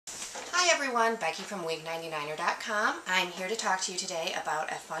Hi everyone, Becky from Wig99er.com. I'm here to talk to you today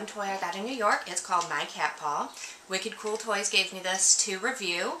about a fun toy I got in New York. It's called My Cat Paw. Wicked Cool Toys gave me this to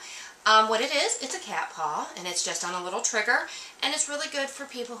review. What it is, it's a cat paw, and it's just on a little trigger, and it's really good for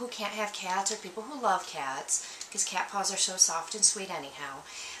people who can't have cats or people who love cats, because cat paws are so soft and sweet anyhow.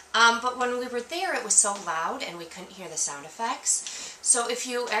 But when we were there, it was so loud and we couldn't hear the sound effects. So if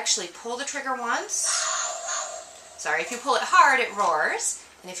you actually pull the trigger once, if you pull it hard, it roars.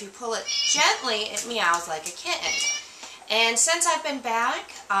 And if you pull it gently, it meows like a kitten. And since I've been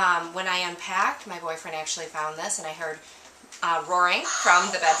back, when I unpacked, my boyfriend actually found this, and I heard roaring from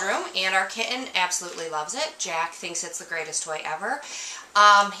the bedroom, and our kitten absolutely loves it. Jack thinks it's the greatest toy ever.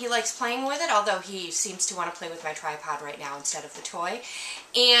 He likes playing with it, although he seems to want to play with my tripod right now instead of the toy.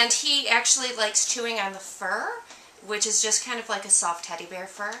 And he actually likes chewing on the fur, which is just kind of like a soft teddy bear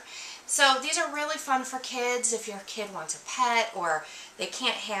fur. So these are really fun for kids if your kid wants a pet, or they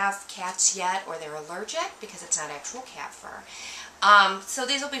can't have cats yet, or they're allergic because it's not actual cat fur. So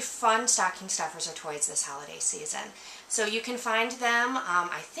these will be fun stocking stuffers or toys this holiday season. So you can find them,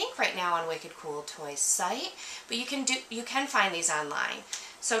 I think right now on Wicked Cool Toys site, but you can find these online.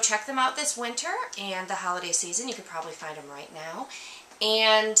 So check them out this winter and the holiday season. You could probably find them right now.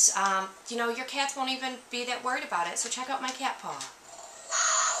 And, you know, your cats won't even be that worried about it, so check out My Cat Paw.